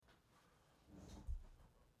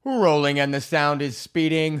Rolling and the sound is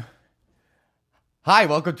speeding. Hi,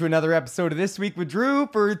 welcome to another episode of This Week with Drew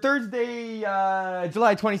for Thursday,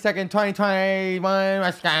 July 22nd,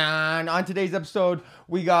 2021. On today's episode,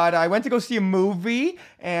 I went to go see a movie,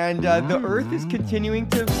 and the earth is continuing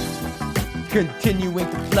to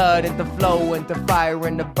flood and to flow and to fire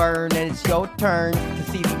and to burn, and it's your turn to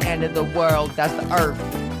see the end of the world. That's the earth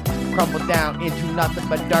crumble down into nothing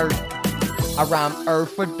but dirt. I rhyme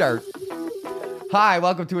earth for dirt. Hi,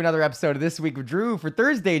 welcome to another episode of This Week with Drew for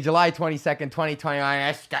Thursday, July 22nd, 2021.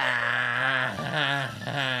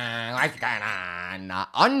 What's going on?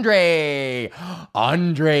 Andre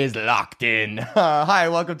is locked in. Hi,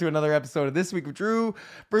 welcome to another episode of This Week with Drew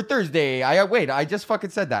for Thursday. I just fucking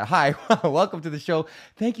said that. Hi, welcome to the show.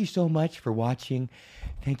 Thank you so much for watching.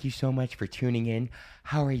 Thank you so much for tuning in.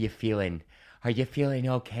 How are you feeling? Are you feeling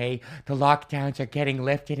okay? The lockdowns are getting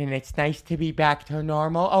lifted and it's nice to be back to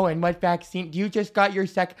normal. Oh, and what vaccine? You just got your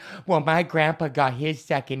second? Well, my grandpa got his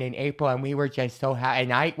second in April and we were just so happy.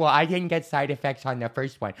 And I didn't get side effects on the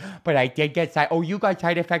first one, but I did get you got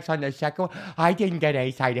side effects on the second one? I didn't get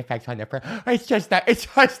any side effects on the first. It's just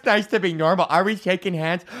nice to be normal. Are we shaking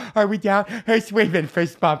hands? Are we down? We've been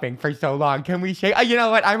fist bumping for so long. Can we shake? You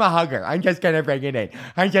know what? I'm a hugger. I'm just going to bring it in.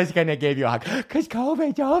 I'm just going to give you a hug. Because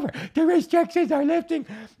COVID's over. The restrictions are lifting.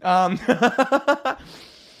 That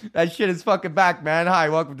shit is fucking back, man. Hi,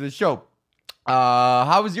 welcome to the show.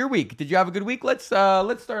 How was your week? Did you have a good week? Let's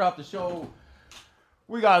start off the show.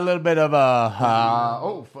 We got a little bit of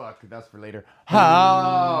oh fuck, that's for later.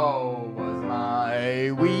 How was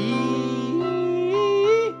my week?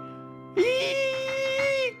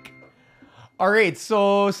 All right,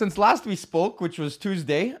 so since last we spoke, which was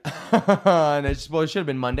Tuesday, and it should have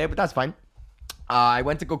been Monday, but that's fine.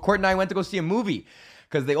 Court and I went to go see a movie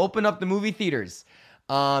because they opened up the movie theaters.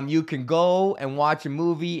 You can go and watch a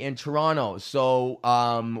movie in Toronto. So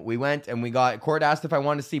we went and Court asked if I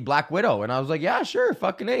wanted to see Black Widow. And I was like, yeah, sure,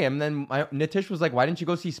 fucking A. And then Nitish was like, why didn't you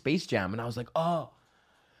go see Space Jam? And I was like, oh,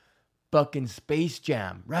 fucking Space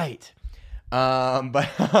Jam, right. But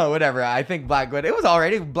whatever. I think Black Widow, it was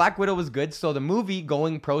alright. Black Widow was good. So the movie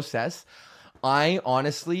going process, I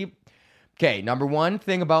honestly... Okay, number one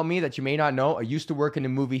thing about me that you may not know, I used to work in a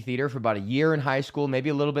movie theater for about a year in high school, maybe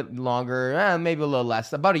a little bit longer, maybe a little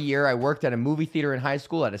less. About a year, I worked at a movie theater in high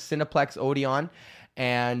school at a Cineplex Odeon,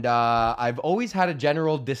 and I've always had a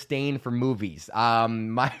general disdain for movies.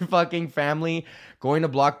 My fucking family, going to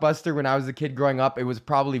Blockbuster when I was a kid growing up, it was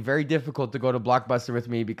probably very difficult to go to Blockbuster with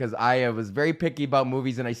me because I was very picky about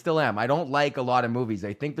movies, and I still am. I don't like a lot of movies.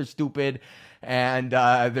 I think they're stupid, and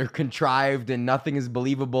they're contrived, and nothing is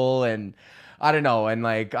believable, and I don't know.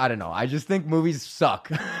 I just think movies suck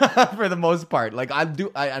for the most part. I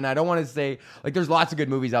don't want to say, there's lots of good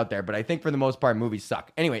movies out there, but I think for the most part, movies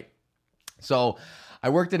suck. Anyway, so I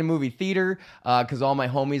worked in a movie theater because all my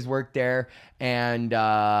homies worked there, and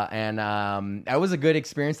that was a good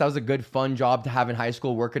experience. That was a good, fun job to have in high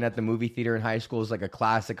school. Working at the movie theater in high school is like a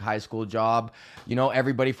classic high school job. You know,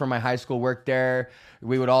 everybody from my high school worked there.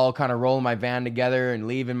 We would all kind of roll in my van together and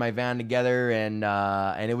leave in my van together, and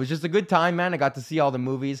it was just a good time, man. I got to see all the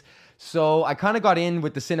movies, so I kind of got in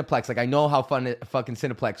with the Cineplex. I know how fucking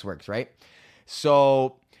Cineplex works, right?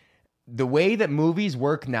 So the way that movies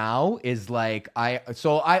work now is that's why I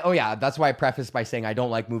prefaced by saying I don't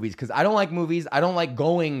like movies, because I don't like movies. I don't like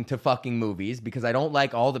going to fucking movies because I don't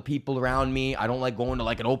like all the people around me. I don't like going to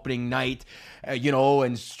an opening night, and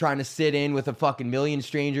trying to sit in with a fucking million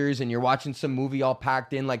strangers and you're watching some movie all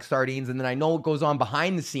packed in like sardines. And then I know what goes on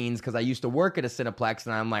behind the scenes because I used to work at a Cineplex,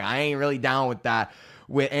 and I'm like, I ain't really down with that,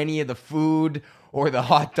 with any of the food or the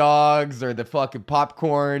hot dogs or the fucking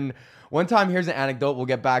popcorn. One time, here's an anecdote. We'll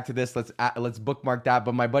get back to this. Let's bookmark that.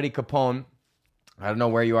 But my buddy Capone, I don't know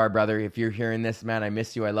where you are, brother. If you're hearing this, man, I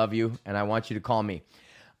miss you. I love you. And I want you to call me.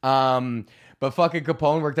 But fucking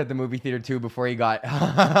Capone worked at the movie theater too before he got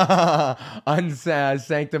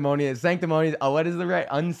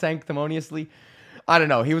unsanctimoniously. I don't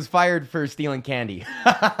know. He was fired for stealing candy.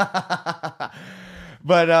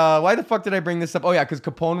 But why the fuck did I bring this up? Oh, yeah, because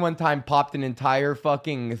Capone one time popped an entire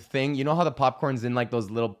fucking thing. You know how the popcorn's in those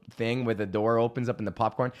little thing where the door opens up in the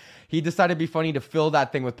popcorn? He decided it'd be funny to fill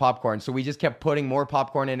that thing with popcorn. So we just kept putting more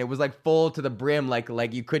popcorn in. It was full to the brim. Like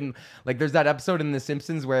you couldn't... there's that episode in The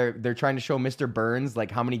Simpsons where they're trying to show Mr. Burns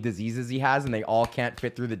how many diseases he has and they all can't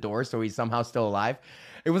fit through the door, so he's somehow still alive.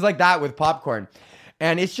 It was like that with popcorn.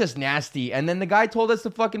 And it's just nasty. And then the guy told us to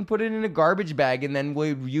fucking put it in a garbage bag and then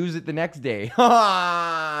we'd use it the next day.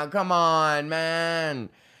 Come on, man.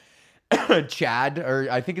 Chad, or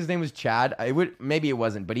I think his name was Chad. Maybe it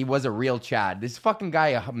wasn't, but he was a real Chad. This fucking guy,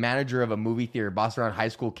 a manager of a movie theater, boss around high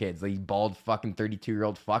school kids. Like, bald fucking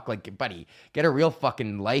 32-year-old fuck. Like, buddy, get a real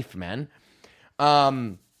fucking life, man.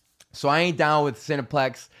 So I ain't down with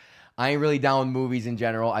Cineplex. I ain't really down with movies in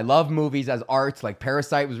general. I love movies as art. Like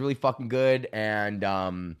Parasite was really fucking good, and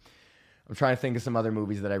I'm trying to think of some other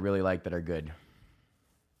movies that I really like that are good.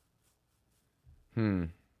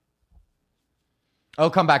 Oh,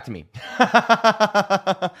 come back to me.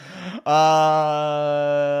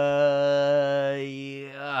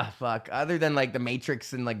 Yeah, fuck. Other than like The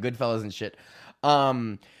Matrix and like Goodfellas and shit.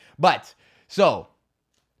 But so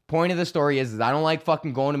point of the story is I don't like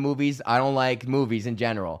fucking going to movies. I don't like movies in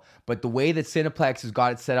general. But the way that Cineplex has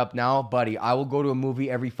got it set up now, buddy, I will go to a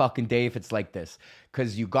movie every fucking day if it's like this.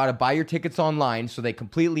 Because you got to buy your tickets online, so they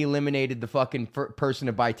completely eliminated the fucking person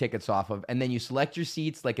to buy tickets off of. And then you select your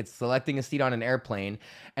seats like it's selecting a seat on an airplane.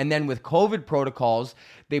 And then with COVID protocols,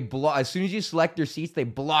 as soon as you select your seats, they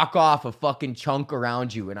block off a fucking chunk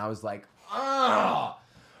around you. And I was like, ah.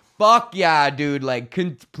 Fuck yeah, dude. Like,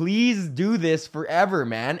 please do this forever,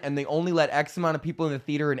 man. And they only let X amount of people in the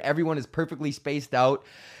theater and everyone is perfectly spaced out.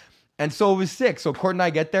 And so it was sick. So Court and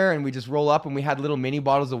I get there and we just roll up and we had little mini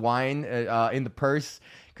bottles of wine in the purse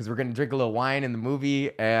because we're going to drink a little wine in the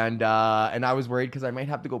movie. And I was worried because I might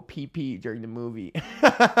have to go pee during the movie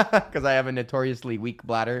because I have a notoriously weak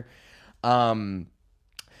bladder.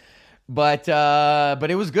 But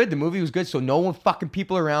it was good. The movie was good. So no one fucking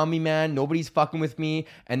people around me, man. Nobody's fucking with me.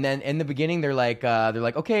 And then in the beginning, they're like,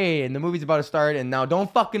 okay, and the movie's about to start. And now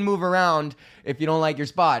don't fucking move around if you don't like your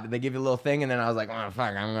spot. They give you a little thing. And then I was like, oh,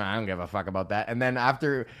 fuck, I don't give a fuck about that. And then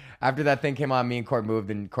after that thing came on, me and Court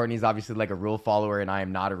moved. And Courtney's obviously like a rule follower. And I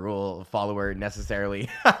am not a rule follower necessarily.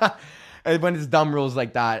 And when it's dumb rules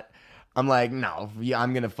like that, I'm like, no,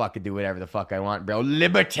 I'm going to fucking do whatever the fuck I want, bro.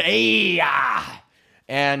 Liberty!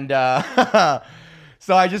 And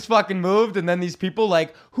so I just fucking moved, and then these people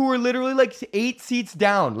like who were literally like 8 seats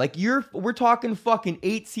down, like we're talking fucking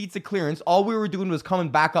 8 seats of clearance. All we were doing was coming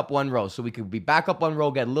back up one row, so we could be back up one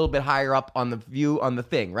row, get a little bit higher up on the view on the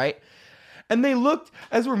thing, right? And they looked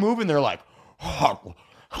as we're moving, they're like, oh,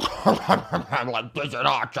 like, did you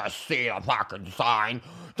not just see the fucking sign?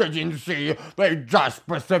 Did you see? They just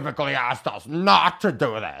specifically asked us not to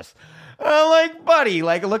do this. I'm like, buddy,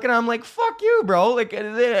 like looking at him like, fuck you, bro. Like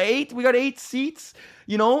we got 8 seats,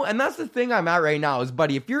 you know? And that's the thing I'm at right now is,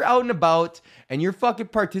 buddy, if you're out and about and you're fucking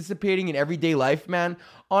participating in everyday life, man,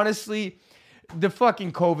 honestly, the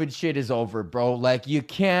fucking COVID shit is over, bro. Like, you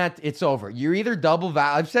can't, it's over. You're either double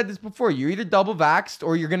vaxxed. I've said this before. You're either double vaxxed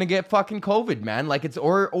or you're going to get fucking COVID, man. Like, it's,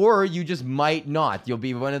 or you just might not. You'll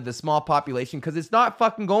be one of the small population because it's not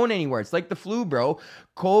fucking going anywhere. It's like the flu, bro.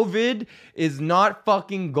 COVID is not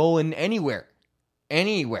fucking going anywhere.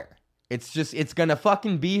 It's just, it's going to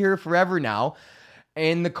fucking be here forever now.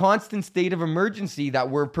 And the constant state of emergency that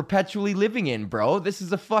we're perpetually living in, bro. This is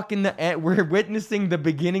we're witnessing the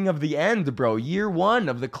beginning of the end, bro. Year 1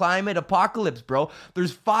 of the climate apocalypse, bro.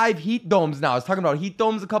 There's 5 heat domes now. I was talking about heat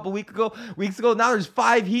domes a couple weeks ago. Now there's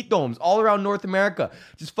 5 heat domes all around North America.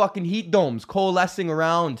 Just fucking heat domes coalescing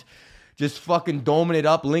around. Just fucking doming it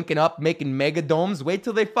up, linking up, making mega domes. Wait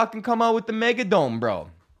till they fucking come out with the mega dome, bro.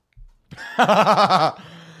 The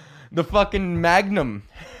fucking Magnum.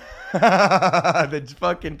 The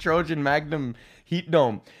fucking Trojan Magnum heat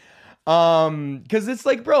dome. Because it's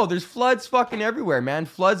like, bro, there's floods fucking everywhere, man.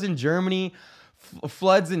 Floods in Germany,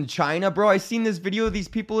 floods in China, bro. I seen this video of these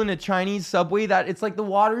people in a Chinese subway that it's like the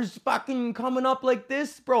water's fucking coming up like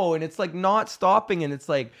this, bro. And it's like not stopping. And it's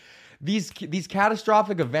like these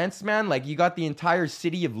catastrophic events, man. Like you got the entire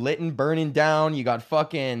city of Lytton burning down. You got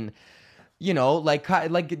fucking... You know, like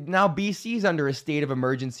now BC's under a state of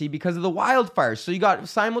emergency because of the wildfires. So you got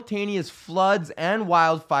simultaneous floods and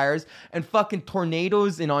wildfires and fucking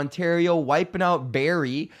tornadoes in Ontario wiping out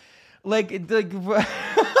Barrie. Like and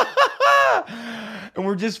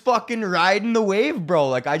we're just fucking riding the wave, bro.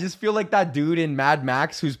 Like I just feel like that dude in Mad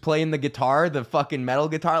Max who's playing the guitar, the fucking metal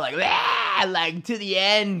guitar, like to the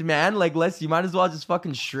end, man. Like you might as well just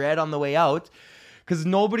fucking shred on the way out. Because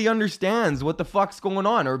nobody understands what the fuck's going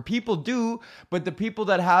on. Or people do, but the people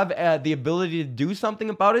that have the ability to do something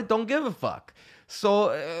about it don't give a fuck. So,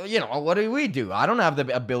 what do? I don't have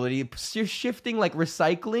the ability. Shifting, like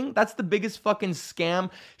recycling, that's the biggest fucking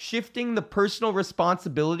scam. Shifting the personal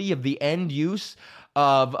responsibility of the end use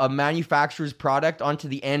of a manufacturer's product onto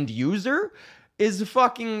the end user is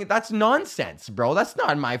fucking, that's nonsense, bro. That's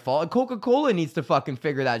not my fault. Coca-Cola needs to fucking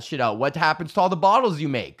figure that shit out. What happens to all the bottles you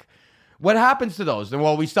make? What happens to those?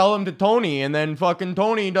 Well, we sell them to Tony, and then fucking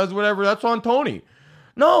Tony does whatever. That's on Tony.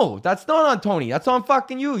 No, that's not on Tony. That's on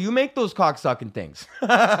fucking you. You make those cocksucking things.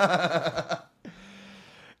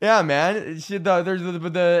 Yeah, man. There's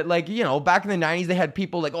the like, you know, back in the 90s, they had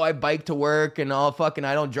people like, oh, I bike to work and all fucking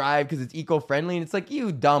I don't drive because it's eco-friendly. And it's like,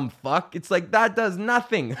 you dumb fuck. It's like, that does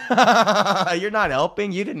nothing. You're not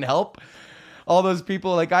helping. You didn't help. All those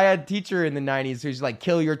people, like I had a teacher in the 90s who's like,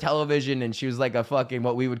 kill your television. And she was like a fucking,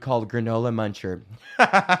 what we would call a granola muncher.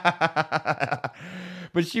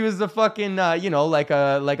 But she was a fucking, you know, like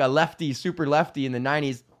a lefty, super lefty in the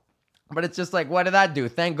 90s. But it's just like, what did that do?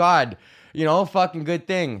 Thank God. You know, fucking good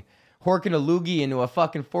thing. Horking a loogie into a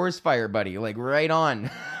fucking forest fire, buddy. Like, right on.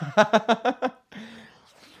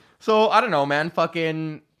 So, I don't know, man.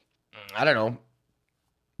 Fucking, I don't know.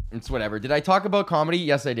 It's whatever. Did I talk about comedy?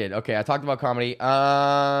 Yes, I did. Okay, I talked about comedy.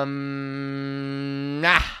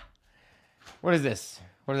 What is this?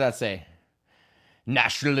 What does that say?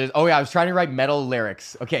 Nationalism. Oh, yeah, I was trying to write metal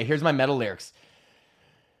lyrics. Okay, here's my metal lyrics.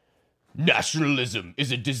 Nationalism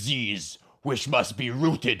is a disease which must be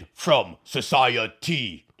rooted from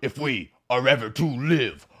society if we are ever to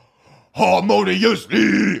live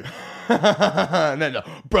harmoniously. And then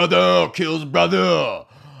brother kills brother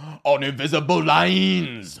on invisible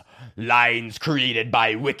lines. Lines created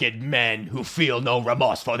by wicked men who feel no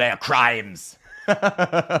remorse for their crimes.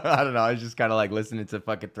 I don't know. I was just kind of like listening to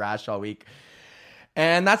fucking thrash all week.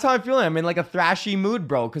 And that's how I'm feeling. I'm in like a thrashy mood,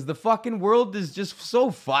 bro. Because the fucking world is just so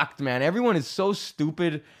fucked, man. Everyone is so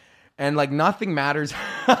stupid. And like nothing matters.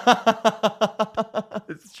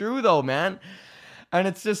 It's true though, man. And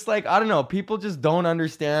it's just like, I don't know. People just don't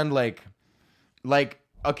understand like,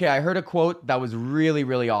 okay, I heard a quote that was really,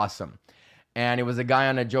 really awesome. And it was a guy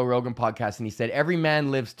on a Joe Rogan podcast. And he said, every man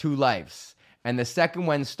lives 2 lives. And the second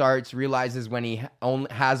one realizes when he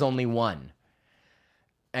has only one.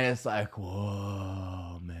 And it's like,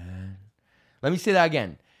 whoa, man. Let me say that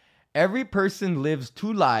again. Every person lives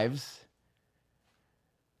 2 lives.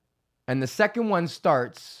 And the second one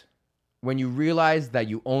starts when you realize that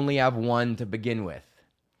you only have one to begin with.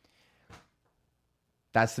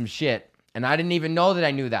 That's some shit. And I didn't even know that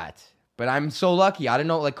I knew that. But I'm so lucky. I don't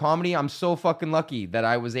know, like comedy, I'm so fucking lucky that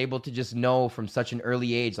I was able to just know from such an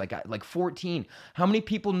early age, like 14. How many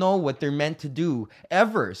people know what they're meant to do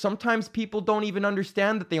ever? Sometimes people don't even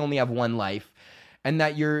understand that they only have one life and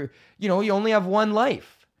that you only have one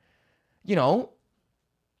life. You know?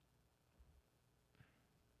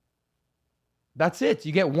 That's it.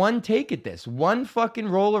 You get one take at this. One fucking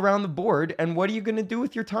roll around the board, and what are you going to do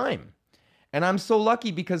with your time? And I'm so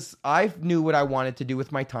lucky because I knew what I wanted to do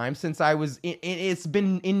with my time since it's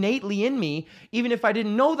been innately in me, even if I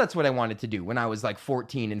didn't know that's what I wanted to do when I was like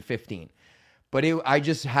 14 and 15. But I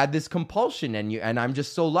just had this compulsion, and I'm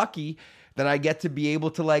just so lucky that I get to be able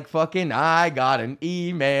to like fucking, I got an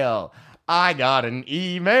email.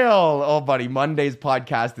 Oh, buddy, Monday's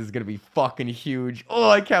podcast is going to be fucking huge. Oh,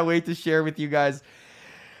 I can't wait to share with you guys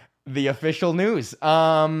the official news.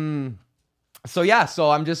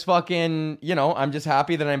 So I'm just fucking, I'm just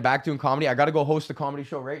happy that I'm back doing comedy. I got to go host a comedy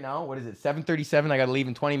show right now. What is it? 7:37. I got to leave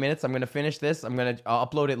in 20 minutes. I'm going to finish this. I'll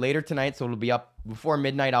upload it later tonight. So it'll be up before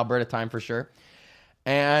midnight Alberta time for sure.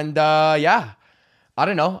 And, I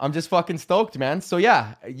don't know. I'm just fucking stoked, man. So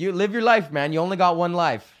yeah, you live your life, man. You only got one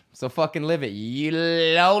life. So fucking live it.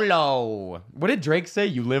 YOLO. What did Drake say?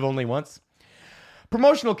 You live only once?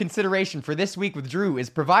 Promotional consideration for This Week with Drew is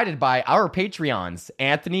provided by our Patreons.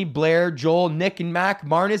 Anthony, Blair, Joel, Nick and Mac,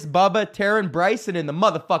 Marnus, Bubba, Taryn, Bryson in the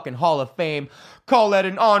motherfucking Hall of Fame. Colette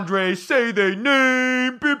and Andre say their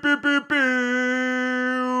name. Beep, beep, beep, beep.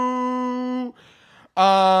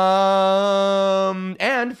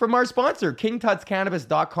 And from our sponsor,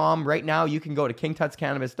 KingTutsCannabis.com. Right now, you can go to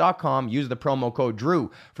KingTutsCannabis.com, use the promo code Drew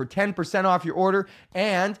for 10% off your order.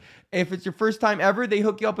 And if it's your first time ever, they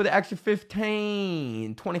hook you up with an extra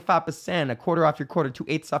 25%, a quarter off your quarter,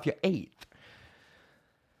 2/8 off your eighth.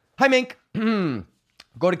 Hi, Mink.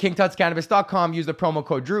 Go to KingTutsCannabis.com, use the promo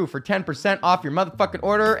code Drew for 10% off your motherfucking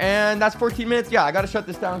order. And that's 14 minutes. Yeah, I got to shut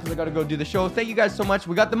this down because I got to go do the show. Thank you guys so much.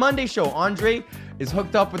 We got the Monday show. Andre is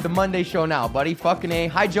hooked up with the Monday show now, buddy. Fucking A.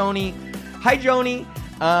 Hi, Joni.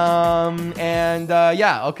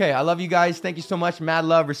 Okay. I love you guys. Thank you so much. Mad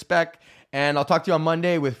love, respect. And I'll talk to you on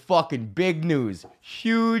Monday with fucking big news.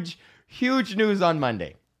 Huge news on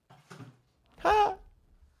Monday. Ha!